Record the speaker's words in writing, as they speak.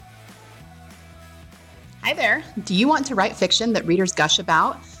Hi there. Do you want to write fiction that readers gush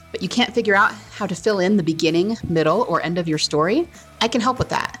about, but you can't figure out how to fill in the beginning, middle, or end of your story? I can help with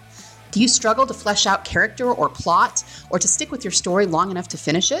that. Do you struggle to flesh out character or plot, or to stick with your story long enough to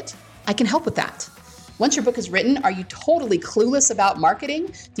finish it? I can help with that. Once your book is written, are you totally clueless about marketing?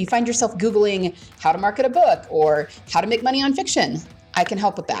 Do you find yourself Googling how to market a book or how to make money on fiction? I can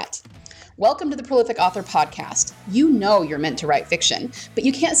help with that. Welcome to the Prolific Author Podcast. You know you're meant to write fiction, but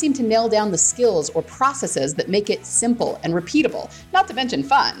you can't seem to nail down the skills or processes that make it simple and repeatable, not to mention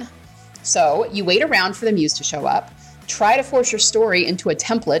fun. So you wait around for the muse to show up, try to force your story into a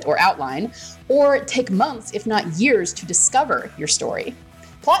template or outline, or take months, if not years, to discover your story.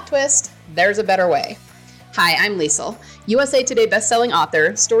 Plot twist, there's a better way. Hi, I'm Liesl, USA Today bestselling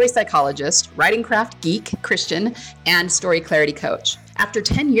author, story psychologist, writing craft geek, Christian, and story clarity coach. After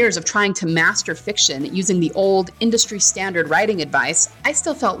 10 years of trying to master fiction using the old industry standard writing advice, I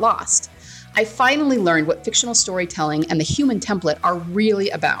still felt lost. I finally learned what fictional storytelling and the human template are really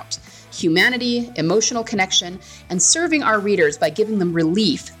about: humanity, emotional connection, and serving our readers by giving them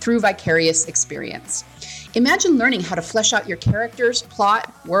relief through vicarious experience. Imagine learning how to flesh out your characters,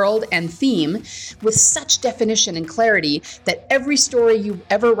 plot, world, and theme with such definition and clarity that every story you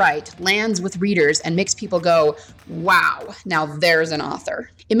ever write lands with readers and makes people go, wow, now there's an author.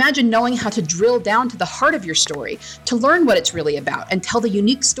 Imagine knowing how to drill down to the heart of your story, to learn what it's really about, and tell the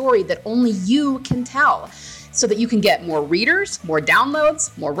unique story that only you can tell, so that you can get more readers, more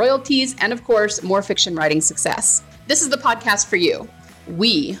downloads, more royalties, and of course, more fiction writing success. This is the podcast for you.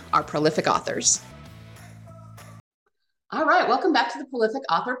 We are prolific authors. All right, welcome back to the Prolific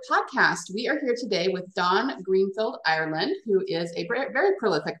Author Podcast. We are here today with Dawn Greenfield Ireland, who is a very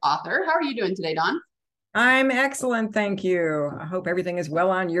prolific author. How are you doing today, Dawn? I'm excellent, thank you. I hope everything is well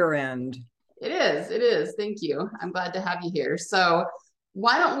on your end. It is. Thank you. I'm glad to have you here. So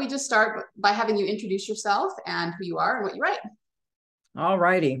why don't we just start by having you introduce yourself and who you are and what you write? All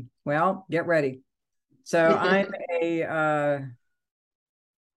righty. Well, get ready. So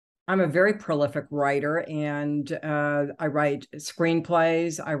I'm a very prolific writer, and I write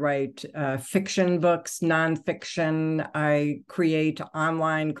screenplays, I write fiction books, nonfiction, I create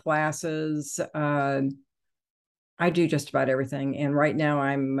online classes. I do just about everything. And right now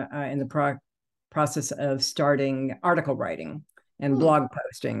I'm in the process of starting article writing and blog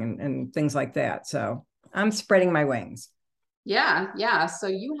posting and things like that. So I'm spreading my wings. Yeah. So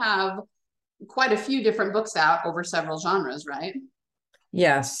you have quite a few different books out over several genres, right?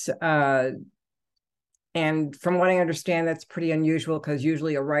 Yes. And from what I understand, that's pretty unusual, because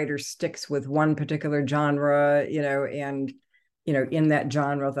usually a writer sticks with one particular genre, and, in that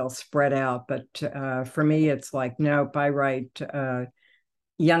genre, they'll spread out. But for me, it's like, nope, I write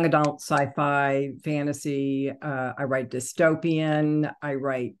young adult sci-fi, fantasy. I write dystopian. I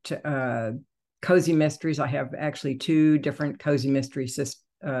write cozy mysteries. I have actually 2 different cozy mystery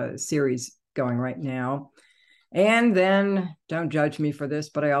series going right now. And then, don't judge me for this,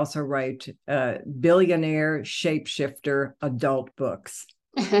 but I also write billionaire shapeshifter adult books.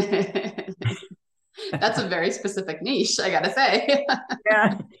 That's a very specific niche, I gotta say.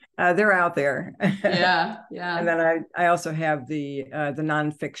 Yeah, they're out there. Yeah. And then I also have the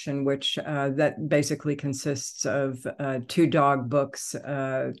nonfiction, which that basically consists of 2 dog books,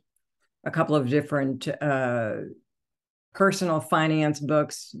 a couple of different personal finance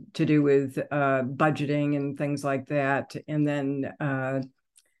books to do with budgeting and things like that, and then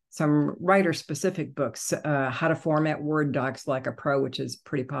some writer-specific books, how to format Word docs like a pro, which is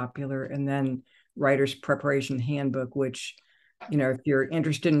pretty popular, and then Writer's Preparation Handbook, which, if you're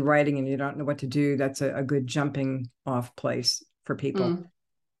interested in writing and you don't know what to do, that's a good jumping off place for people.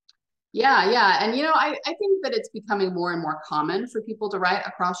 Yeah. And, I think that it's becoming more and more common for people to write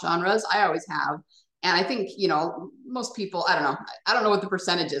across genres. I always have. And I think, most people, I don't know. I don't know what the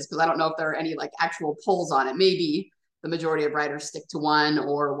percentage is, because I don't know if there are any like actual polls on it. Maybe the majority of writers stick to 1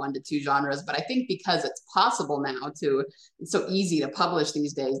 or 1 to 2 genres. But I think because it's possible now it's so easy to publish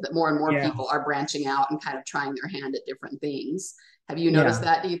these days, that more and more people are branching out and kind of trying their hand at different things. Have you noticed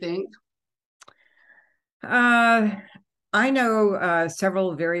that, do you think? I know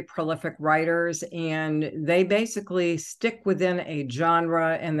several very prolific writers, and they basically stick within a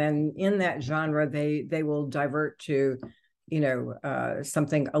genre, and then in that genre they will divert to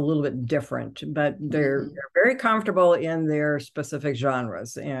something a little bit different, but they're very comfortable in their specific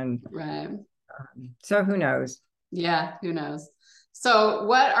genres. And right. So who knows? Yeah, who knows? So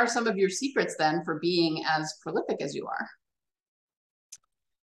what are some of your secrets then for being as prolific as you are?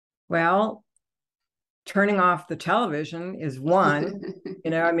 Well, turning off the television is one.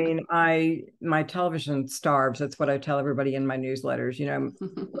 I mean, my television starves. That's what I tell everybody in my newsletters.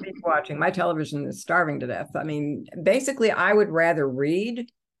 What are you watching? My television is starving to death. I mean, basically, I would rather read,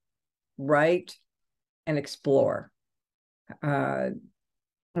 write, and explore. While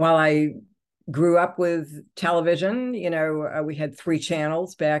I grew up with television, we had 3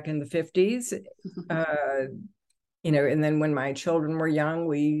 channels back in the 50s. And then when my children were young,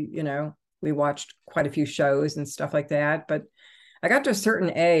 we watched quite a few shows and stuff like that. But I got to a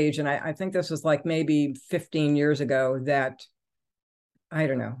certain age, and I think this was like maybe 15 years ago, that I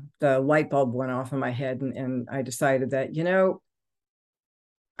don't know, the light bulb went off in my head, and I decided that,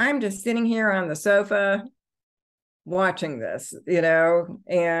 I'm just sitting here on the sofa watching this,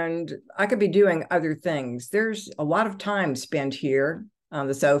 and I could be doing other things. There's a lot of time spent here on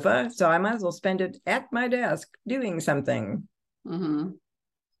the sofa, so I might as well spend it at my desk doing something. Mm-hmm.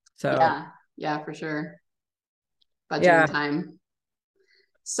 So yeah, for sure. Budgeting yeah. time.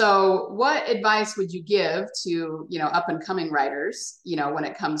 So what advice would you give to, up and coming writers, when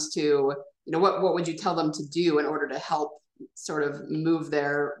it comes to, what would you tell them to do in order to help sort of move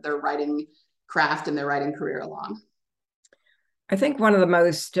their writing craft and their writing career along? I think one of the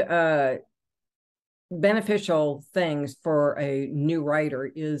most beneficial things for a new writer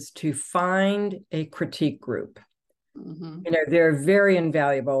is to find a critique group. Mm-hmm. They're very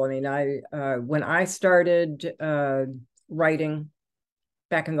invaluable. I mean, when I started writing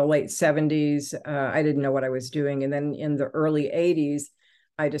back in the late 70s, I didn't know what I was doing. And then in the early 80s,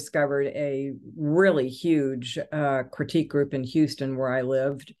 I discovered a really huge critique group in Houston where I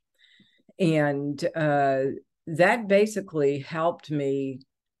lived. And that basically helped me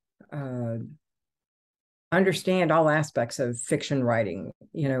understand all aspects of fiction writing,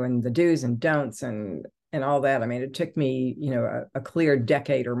 and the do's and don'ts and all that. I mean, it took me, a clear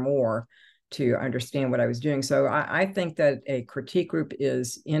decade or more to understand what I was doing. So I think that a critique group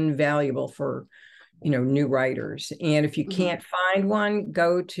is invaluable for, new writers. And if you can't find one,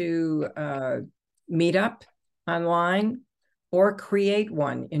 go to Meetup online or create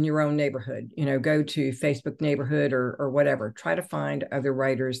one in your own neighborhood. Go to Facebook neighborhood or whatever. Try to find other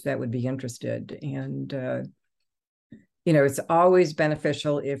writers that would be interested. And, it's always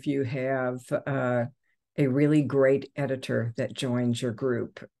beneficial if you have a really great editor that joins your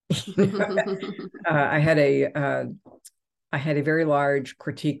group. I had a very large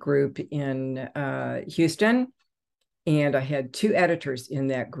critique group in Houston, and I had 2 editors in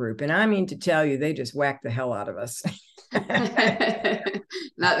that group. And I mean to tell you, they just whacked the hell out of us. Those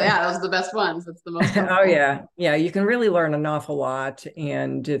are the best ones. That's the most helpful. Oh yeah. Yeah. You can really learn an awful lot.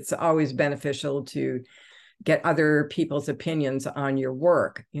 And it's always beneficial to get other people's opinions on your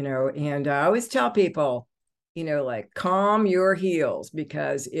work, and I always tell people, like, calm your heels,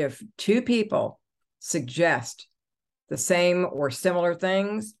 because if 2 people suggest the same or similar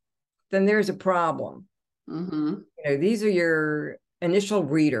things, then there's a problem. Mm-hmm. These are your initial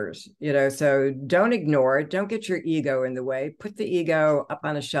readers, so don't ignore it. Don't get your ego in the way. Put the ego up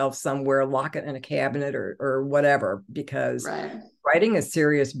on a shelf somewhere, lock it in a cabinet or whatever, because writing is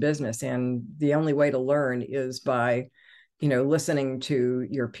serious business. And the only way to learn is by, listening to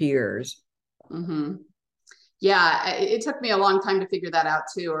your peers. Mm-hmm. Yeah, it took me a long time to figure that out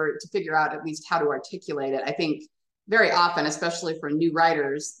too, or to figure out at least how to articulate it. I think very often, especially for new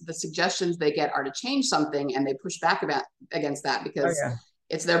writers, the suggestions they get are to change something, and they push back against that because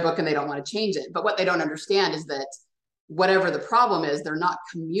it's their book and they don't want to change it. But what they don't understand is that whatever the problem is, they're not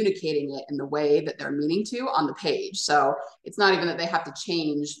communicating it in the way that they're meaning to on the page. So it's not even that they have to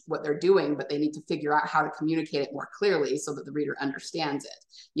change what they're doing, but they need to figure out how to communicate it more clearly so that the reader understands it.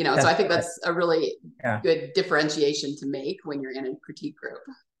 So I think that's a really good differentiation to make when you're in a critique group.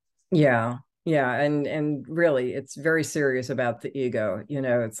 Yeah. Yeah. And really, it's very serious about the ego.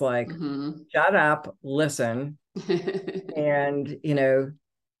 It's like, shut up, listen, and,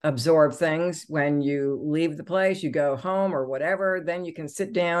 absorb things. When you leave the place, you go home or whatever, then you can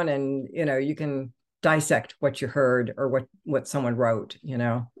sit down and, you can dissect what you heard or what someone wrote,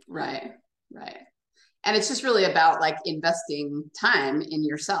 Right. And it's just really about like investing time in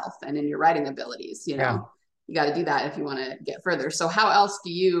yourself and in your writing abilities. You got to do that if you want to get further. So how else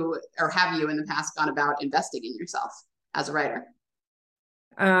do you, or have you in the past, gone about investing in yourself as a writer?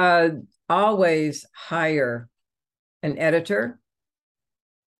 Always hire an editor.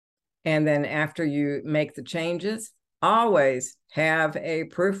 And then after you make the changes, always have a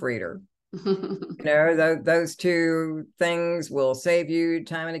proofreader. Those 2 things will save you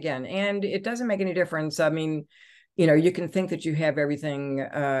time and again. And it doesn't make any difference. I mean, you can think that you have everything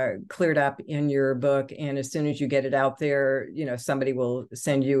cleared up in your book, and as soon as you get it out there, somebody will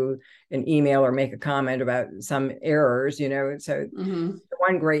send you an email or make a comment about some errors. So Mm-hmm.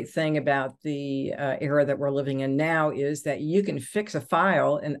 one great thing about the era that we're living in now is that you can fix a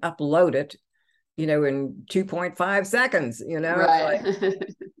file and upload it, in 2.5 seconds. It's like,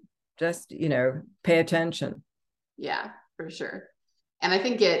 Right. just pay attention. Yeah, for sure. And I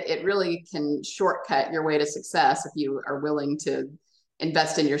think it really can shortcut your way to success if you are willing to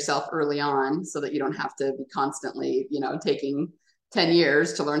invest in yourself early on so that you don't have to be constantly, taking 10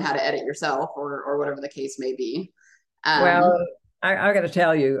 years to learn how to edit yourself or whatever the case may be. Well, I got to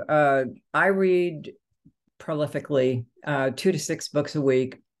tell you, I read prolifically, 2 to 6 books a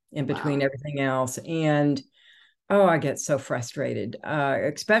week in between Wow. everything else. And oh, I get so frustrated,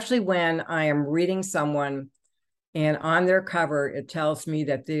 especially when I am reading someone and on their cover, it tells me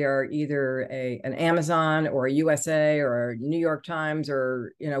that they are either an Amazon or a USA or a New York Times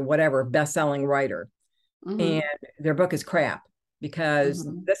or, whatever, best-selling writer. And Mm-hmm. their book is crap because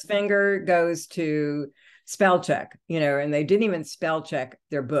Mm-hmm. this finger goes to spell check, and they didn't even spell check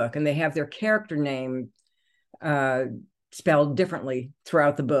their book, and they have their character name uh, spelled differently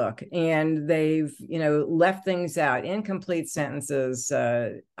throughout the book, and they've left things out, incomplete sentences.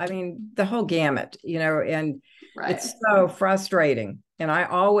 I mean, the whole gamut, and Right. it's so frustrating. And I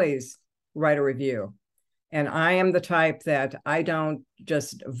always write a review, and I am the type that I don't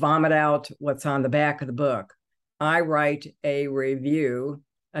just vomit out what's on the back of the book. I write a review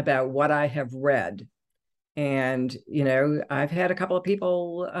about what I have read. And, I've had a couple of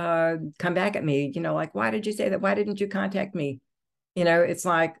people come back at me, like, why did you say that? Why didn't you contact me? It's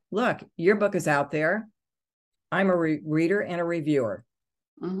like, look, your book is out there. I'm a reader and a reviewer.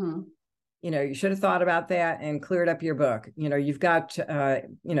 Mm-hmm. You should have thought about that and cleared up your book. You've got,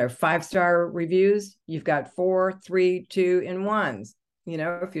 5-star reviews. You've got 4, 3, 2, and 1s.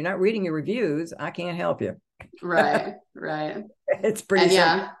 If you're not reading your reviews, I can't help you. Right. Right. It's pretty And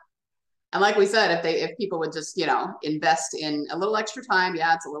simple. yeah, and like we said, if people would just, invest in a little extra time,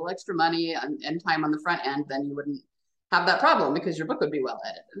 yeah, it's a little extra money and time on the front end, then you wouldn't have that problem because your book would be well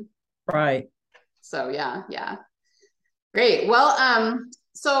edited. Right. So yeah, yeah. Great. Well,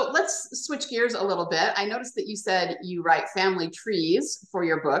 so let's switch gears a little bit. I noticed that you said you write family trees for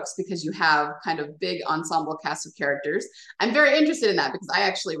your books because you have kind of big ensemble cast of characters. I'm very interested in that because I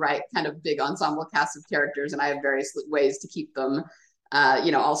actually write kind of big ensemble cast of characters and I have various ways to keep them,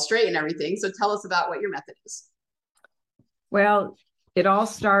 all straight and everything. So tell us about what your method is. Well, it all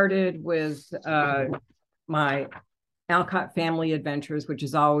started with my Alcott Family Adventures, which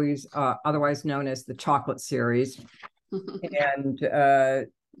is always otherwise known as the Chocolate Series. And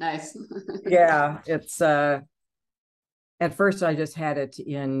Nice. yeah, it's at first I just had it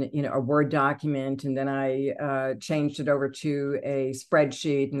in a Word document, and then I changed it over to a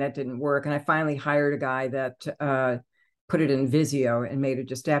spreadsheet, and that didn't work. And I finally hired a guy that put it in Visio and made it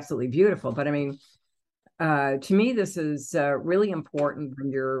just absolutely beautiful. But I mean, to me, this is really important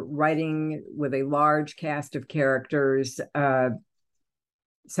when you're writing with a large cast of characters.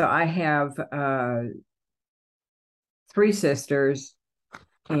 So I have 3 sisters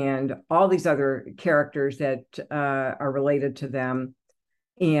and all these other characters that are related to them.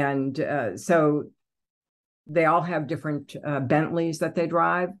 And so they all have different Bentleys that they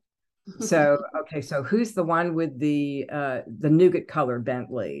drive. So, okay, so who's the one with the nougat colored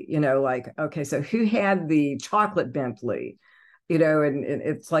Bentley? Okay, so who had the chocolate Bentley? And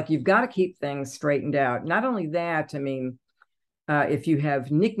it's like you've got to keep things straightened out. Not only that, I mean, if you have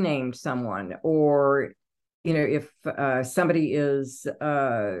nicknamed someone, or if somebody is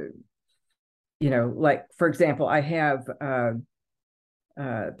like, for example, I have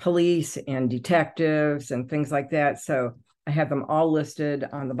police and detectives and things like that. So I have them all listed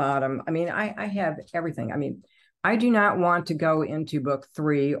on the bottom. I mean, I have everything. I mean, I do not want to go into book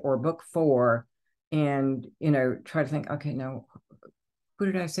 3 or book 4 and, try to think, okay, no,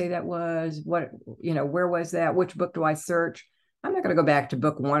 who did I say that was? What, where was that? Which book do I search? I'm not going to go back to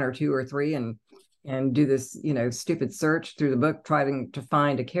book 1 or 2 or 3 and do this, stupid search through the book trying to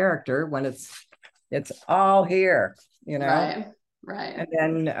find a character when it's all here. Right. Right.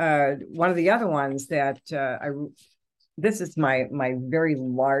 And then one of the other ones that this is my very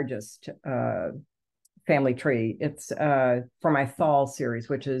largest family tree. It's for my fall series,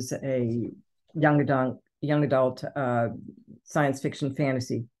 which is a young adult science fiction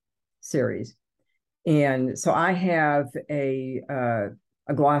fantasy series. And so I have a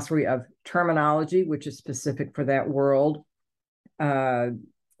glossary of terminology, which is specific for that world,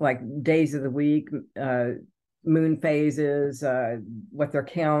 like days of the week, moon phases, what their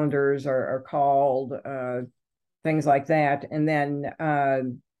calendars are called, things like that. And then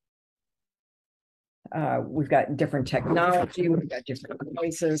we've got different technology, we've got different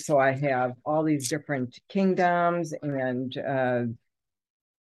places. So I have all these different kingdoms and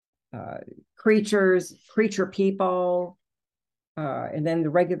creature people, and then the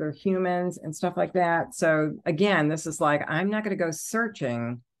regular humans and stuff like that. So again, this is like, I'm not going to go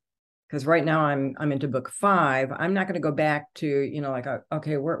searching because right now I'm into book 5. I'm not going to go back to, like,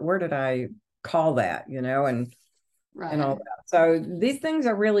 okay, where did I call that, and all that. So these things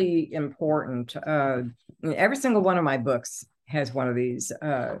are really important. Every single one of my books has one of these.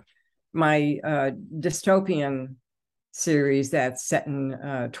 My dystopian series that's set in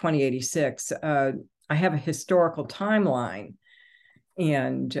 2086, I have a historical timeline.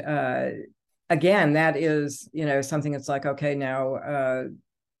 And again, that is, something that's like, okay, now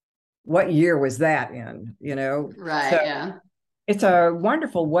what year was that in, Right. So yeah. it's a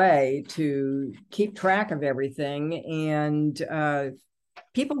wonderful way to keep track of everything. And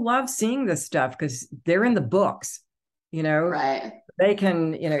people love seeing this stuff because they're in the books, Right. they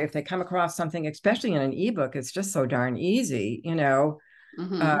can, if they come across something, especially in an ebook, it's just so darn easy, go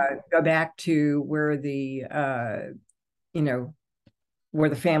back to where where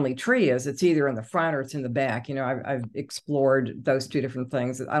the family tree is. It's either in the front or it's in the back. I've explored those two different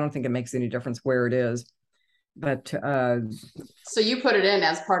things. I don't think it makes any difference where it is. But so you put it in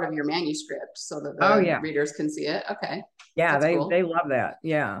as part of your manuscript so that the readers can see it. Okay. Yeah, That's cool. they love that.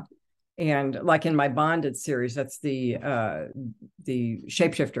 Yeah. And like in my bonded series, that's the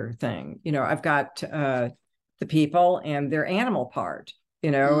shapeshifter thing. I've got the people and their animal part,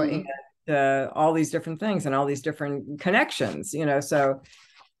 and all these different things and all these different connections, so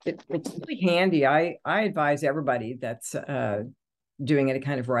it's really handy. I advise everybody that's doing any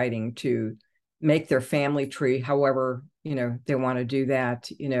kind of writing to make their family tree however they want to do that,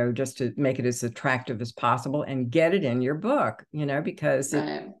 just to make it as attractive as possible and get it in your book, because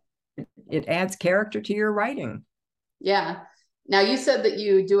it adds character to your writing. Yeah. Now you said that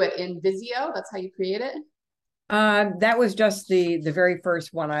you do it in Visio. That's how you create it. That was just the very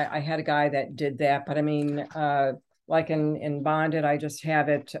first one. I had a guy that did that, but I mean, like in Bonded, I just have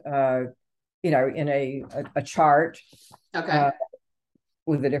it, in a chart. Okay.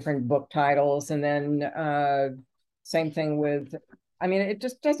 With the different book titles, and then same thing with. I mean, it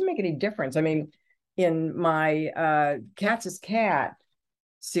just doesn't make any difference. I mean, in my Cat's Cat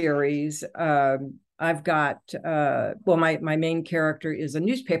series, I've got my main character is a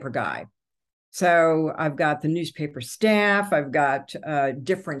newspaper guy. So I've got the newspaper staff, I've got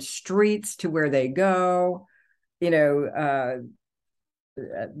different streets to where they go, the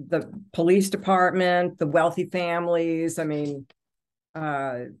police department, the wealthy families. I mean,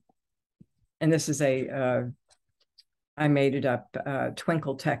 and this is I made it up,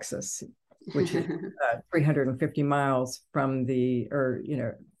 Twinkle, Texas, which is 350 miles from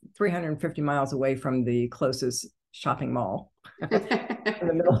 350 miles away from the closest shopping mall in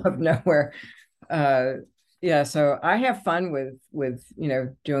the middle of nowhere. Yeah, so I have fun with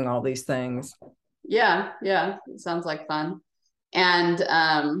doing all these things. Yeah, it sounds like fun. And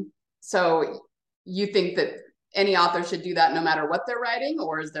so you think that any author should do that no matter what they're writing,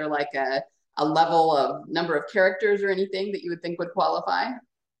 or is there like a level of number of characters or anything that you would think would qualify?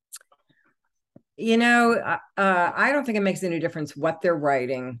 I don't think it makes any difference what they're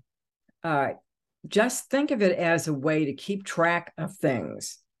writing. Just think of it as a way to keep track of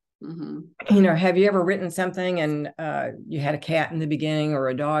things. Have you ever written something and you had a cat in the beginning or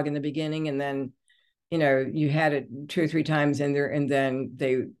a dog in the beginning, and then you had it 2 or 3 times in there, and then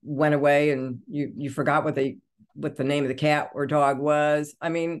they went away and you forgot what the name of the cat or dog was? I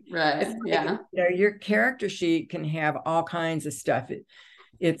mean, right. Yeah. Your character sheet can have all kinds of stuff.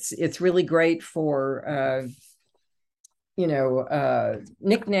 It's really great for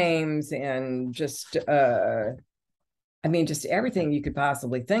nicknames and just just everything you could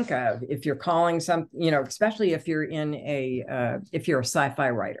possibly think of. If you're calling especially if you're if you're a sci-fi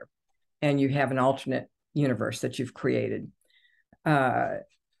writer and you have an alternate universe that you've created.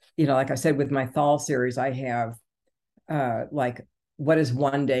 Like I said, with my Thal series, I have like, what is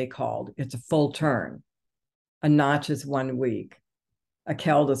one day called? It's a full turn. A notch is 1 week. A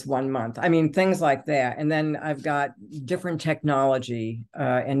keld is 1 month. I mean, things like that. And then I've got different technology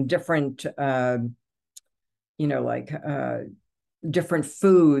and different, different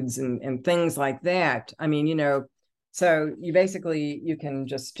foods and things like that. I mean, so you can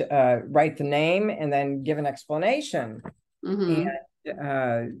just write the name and then give an explanation. And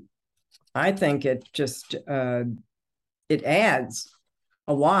I think it just it adds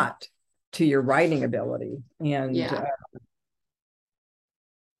a lot to your writing ability. And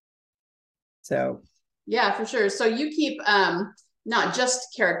so Yeah, for sure. So you keep not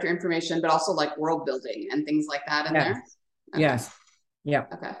just character information, but also like world building and things like that in Yes. there. Okay. Yes. Yeah.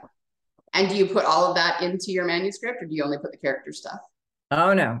 Okay. And do you put all of that into your manuscript or do you only put the character stuff?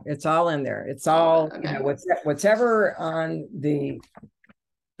 Oh no, it's all in there. It's All of all, it. Okay. whatever on the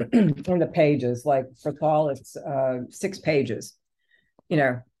in the pages, like for Paul, it's 6 pages.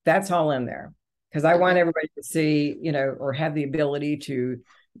 That's all in there. Because I want Okay. everybody to see, or have the ability to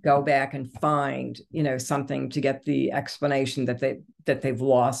go back and find, something to get the explanation that they've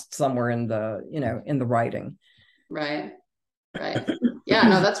lost somewhere in the writing. Right. Right. Yeah,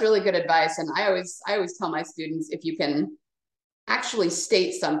 no, that's really good advice. And I always tell my students if you can actually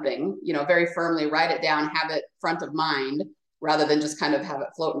state something, very firmly, write it down, have it front of mind rather than just kind of have it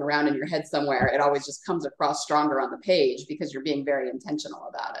floating around in your head somewhere. It always just comes across stronger on the page because you're being very intentional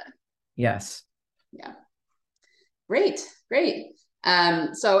about it. Yes. Yeah. Great. Great.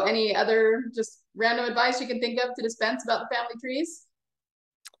 So any other just random advice you can think of to dispense about the family trees?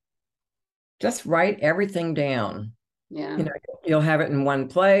 Just write everything down. Yeah. you know you'll have it in one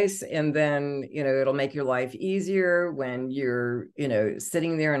place, and then it'll make your life easier when you're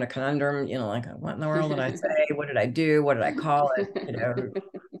sitting there in a conundrum, like, what in the world did I say, what did I do, what did I call it?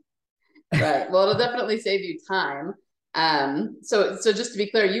 Right. Well, it'll definitely save you time. So just to be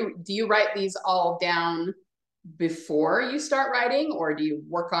clear, do you write these all down before you start writing, or do you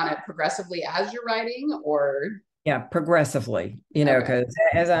work on it progressively as you're writing, or Yeah, progressively, okay. because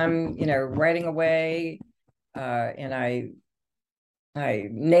as I'm writing away, and I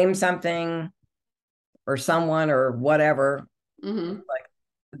name something or someone or whatever, Mm-hmm. like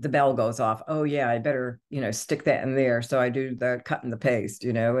the bell goes off. Oh yeah, I better, stick that in there. So I do the cut and the paste,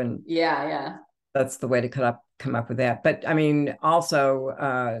 and Yeah, yeah. that's the way to come up with that. But I mean,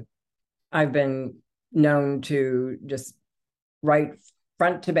 also, I've been known to just write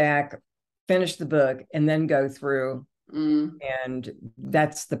front to back, finish the book, and then go through, Mm. and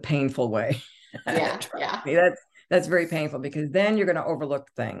that's the painful way. Yeah, Trust yeah. me, that's very painful, because then you're going to overlook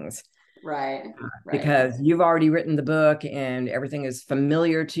things, Right, right. because you've already written the book and everything is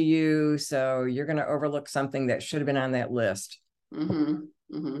familiar to you, so you're going to overlook something that should have been on that list.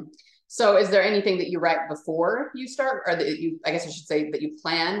 Mm-hmm. Mm-hmm. So is there anything that you write before you start, or that you, I guess I should say, that you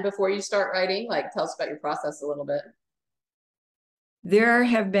plan before you start writing? Like, tell us about your process a little bit. There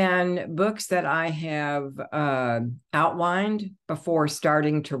have been books that I have outlined before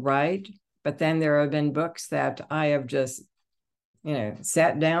starting to write, but then there have been books that I have just,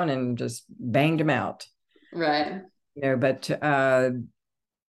 sat down and just banged them out. Right. But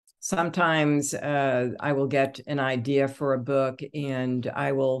sometimes I will get an idea for a book, and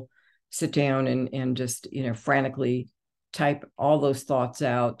I will sit down and just, frantically type all those thoughts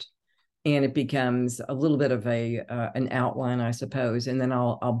out, and it becomes a little bit of an outline, I suppose, and then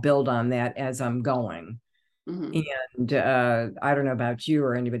I'll build on that as I'm going. Mm-hmm. And I don't know about you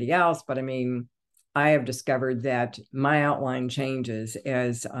or anybody else, but I mean, I have discovered that my outline changes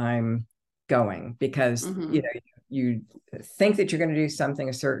as I'm going, because Mm-hmm. you think that you're going to do something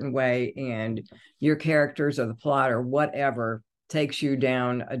a certain way, and your characters or the plot or whatever takes you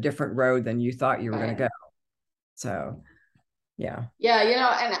down a different road than you thought you were going to Right. go. So yeah. Yeah,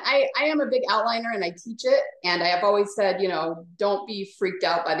 and I am a big outliner and I teach it. And I have always said, don't be freaked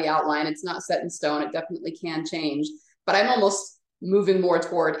out by the outline. It's not set in stone. It definitely can change. But I'm almost moving more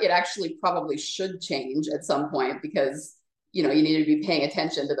toward it actually probably should change at some point because, you need to be paying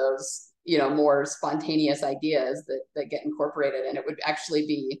attention to those, more spontaneous ideas that get incorporated. And it would actually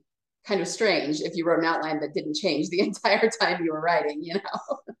be kind of strange if you wrote an outline that didn't change the entire time you were writing.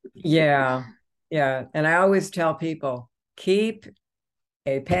 Yeah. Yeah. And I always tell people, keep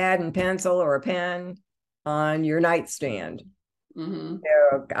a pad and pencil or a pen on your nightstand. Mm-hmm.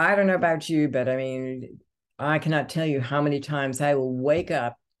 I don't know about you, but I mean, I cannot tell you how many times I will wake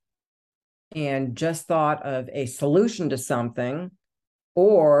up and just thought of a solution to something,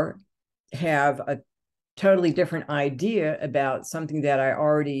 or have a totally different idea about something that I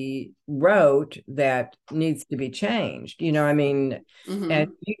already wrote that needs to be changed. I mean, and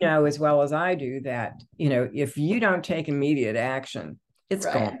Mm-hmm. as well as I do that, if you don't take immediate action, it's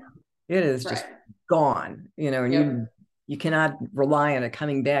gone. Right. It is just Right. gone, and Yep. you cannot rely on it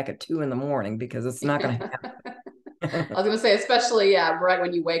coming back at 2 a.m, because it's not going I to happen. was gonna say, especially yeah, right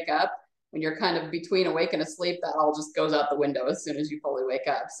when you wake up, when you're kind of between awake and asleep, that all just goes out the window as soon as you fully wake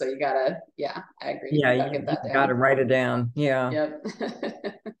up. So you gotta, yeah, I agree. Yeah, You gotta you, get you that got to down. write it down. Yeah. Yep.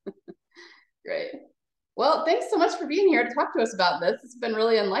 Great. Well, thanks so much for being here to talk to us about this. It's been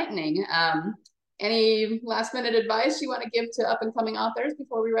really enlightening. Any last minute advice you want to give to up and coming authors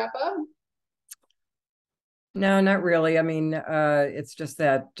before we wrap up? No, not really. I mean, it's just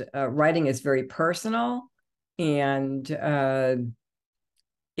that writing is very personal. And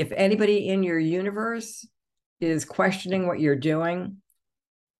if anybody in your universe is questioning what you're doing,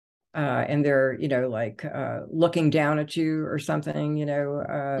 and they're, like looking down at you or something,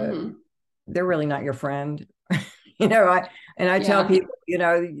 they're really not your friend. I tell Yeah. people,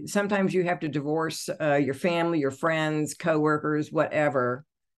 sometimes you have to divorce your family, your friends, coworkers, whatever,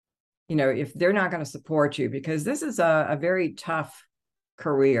 if they're not going to support you, because this is a very tough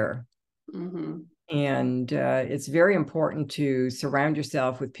career. Mm-hmm. And it's very important to surround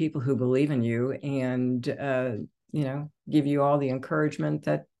yourself with people who believe in you and, give you all the encouragement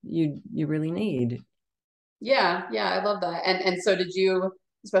that you really need. Yeah, yeah, I love that. And so did you,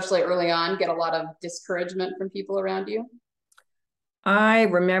 especially early on, get a lot of discouragement from people around you? I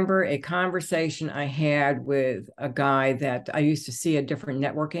remember a conversation I had with a guy that I used to see at different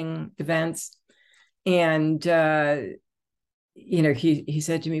networking events. And, he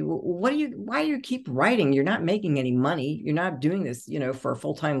said to me, well, why do you keep writing? You're not making any money. You're not doing this, for a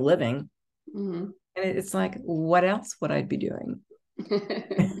full-time living. Mm-hmm. And it's like, what else would I be doing?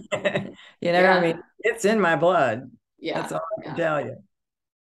 I Yeah, mean, it's in my blood. That's yeah, all I can yeah. tell you.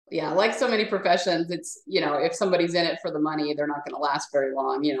 Yeah, like so many professions, it's, if somebody's in it for the money, they're not going to last very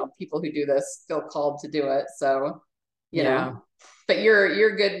long. People who do this feel called to do it. So, you Yeah. know, but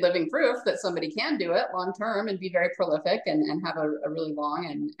you're good living proof that somebody can do it long term and be very prolific and have a really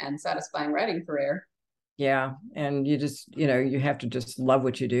long and satisfying writing career. Yeah. And you just, you have to just love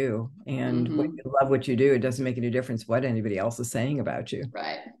what you do. And when Mm-hmm. you love what you do, it doesn't make any difference what anybody else is saying about you.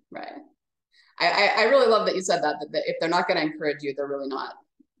 Right, right. I really love that you said that if they're not going to encourage you, they're really not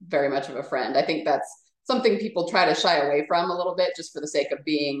very much of a friend. I think that's something people try to shy away from a little bit just for the sake of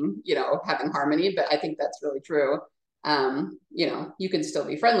being, having harmony. But I think that's really true. You can still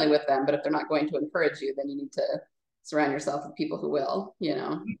be friendly with them, but if they're not going to encourage you, then you need to surround yourself with people who will.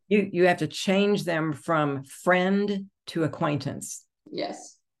 You have to change them from friend to acquaintance.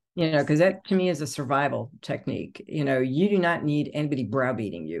 Yes. Because that to me is a survival technique. You do not need anybody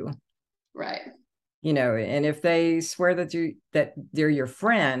browbeating you. Right. And if they swear that they're your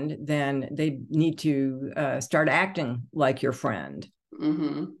friend, then they need to start acting like your friend.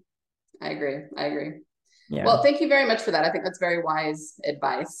 Mm-hmm. I agree. I agree. Yeah. Well, thank you very much for that. I think that's very wise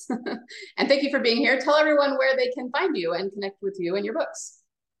advice. And thank you for being here. Tell everyone where they can find you and connect with you and your books.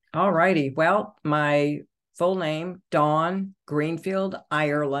 All righty. Well, my full name, Dawn Greenfield,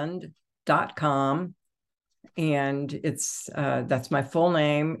 Ireland.com. And it's that's my full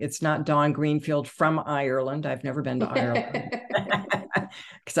name. It's not Dawn Greenfield from Ireland. I've never been to Ireland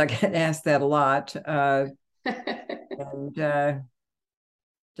because I get asked that a lot. And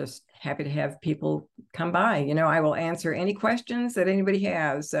just happy to have people come by. I will answer any questions that anybody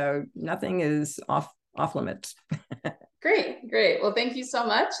has. So nothing is off limits. Great, great. Well, thank you so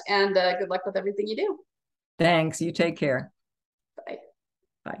much, and good luck with everything you do. Thanks. You take care. Bye.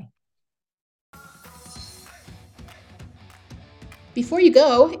 Bye. Before you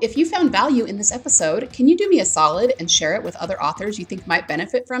go, if you found value in this episode, can you do me a solid and share it with other authors you think might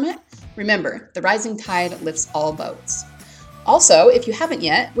benefit from it? Remember, the rising tide lifts all boats. Also, if you haven't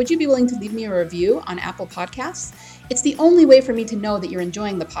yet, would you be willing to leave me a review on Apple Podcasts? It's the only way for me to know that you're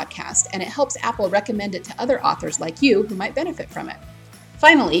enjoying the podcast, and it helps Apple recommend it to other authors like you who might benefit from it.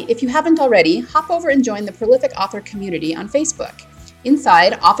 Finally, if you haven't already, hop over and join the Prolific Author community on Facebook.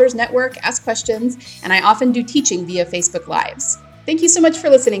 Inside, authors network, ask questions, and I often do teaching via Facebook Lives. Thank you so much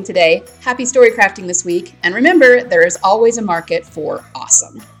for listening today. Happy story crafting this week, and remember, there is always a market for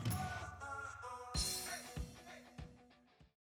awesome.